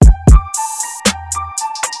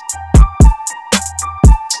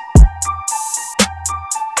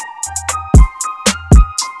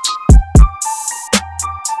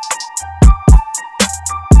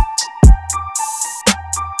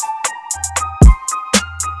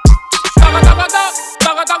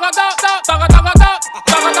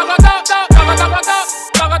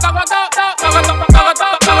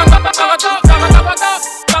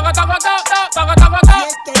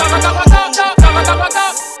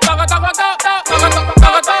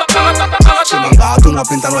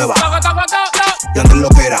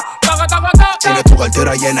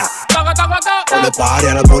cartera llena. No le pare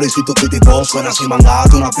a la policía, tu tipo suena así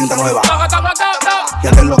mangado, una pinta nueva. Y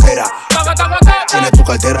antes lo que era, tienes tu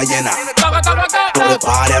cartera llena. No le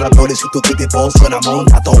pare a la policía, tu tipo suena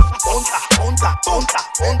monta todo.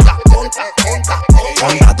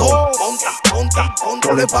 Monta todo.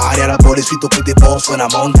 No le pare a la policía, tu tipo suena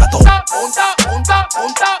monta todo. Monta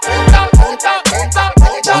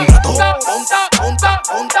todo.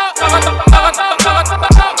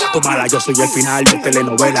 Tómala, yo soy el final de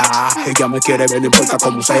telenovela. Ella me quiere ver, no importa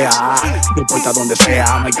cómo sea, no importa donde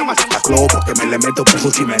sea. Me llama Santa Claus porque me le meto por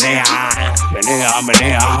su chimenea.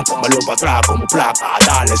 Menea, póngalo para atrás como placa,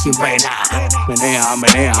 dale sin pena. Menea,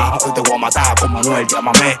 hoy te voy a matar con Manuel,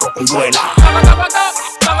 llámame Cocuyuela.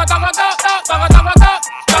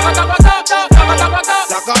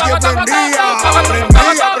 La calle prendía.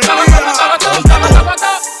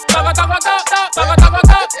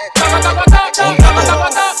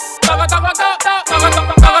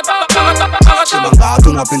 Si mangaste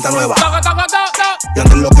una pinta nueva y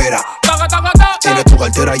antes lo que era, tienes tu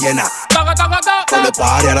cartera llena. No le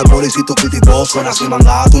pare a la policía, tu tipo suena así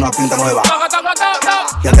mangaste una pinta nueva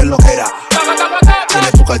y antes lo que era,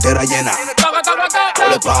 tienes tu cartera llena. No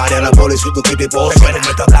le pare a la policía, tu tipo suena. Me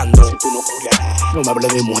está hablando, no me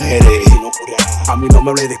hables de mujeres, a mí no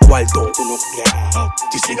me hables de cuarto.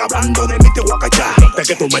 Si sigue hablando de mí te voy a cachar. De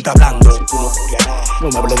que tú me estás hablando, no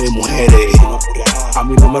me hables de mujeres, a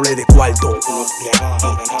mí no me hables de cuarto.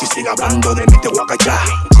 Si sigue hablando de mí te voy a cachar.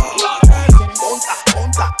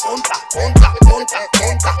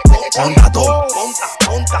 Monta todo.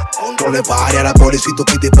 No le pare a la policía, tu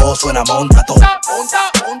tipo suena monta todo.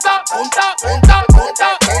 Monta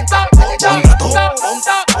todo.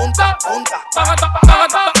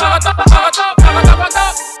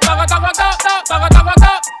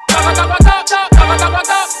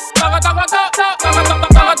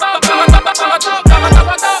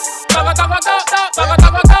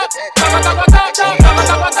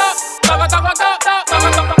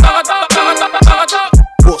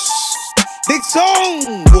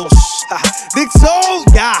 Dixon,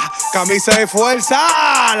 ya, camisa de fuerza,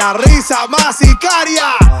 la risa más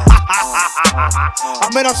sicaria.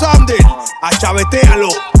 Amenazante, achavetealo,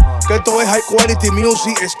 que esto es High Quality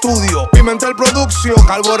Music Studio. Pimentel Production,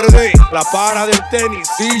 Calvo RD, La Para del Tenis,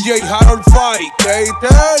 DJ Harold Fight,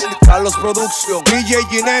 Keitel, Carlos Production, DJ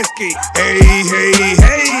Gineski. Hey, hey,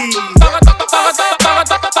 hey.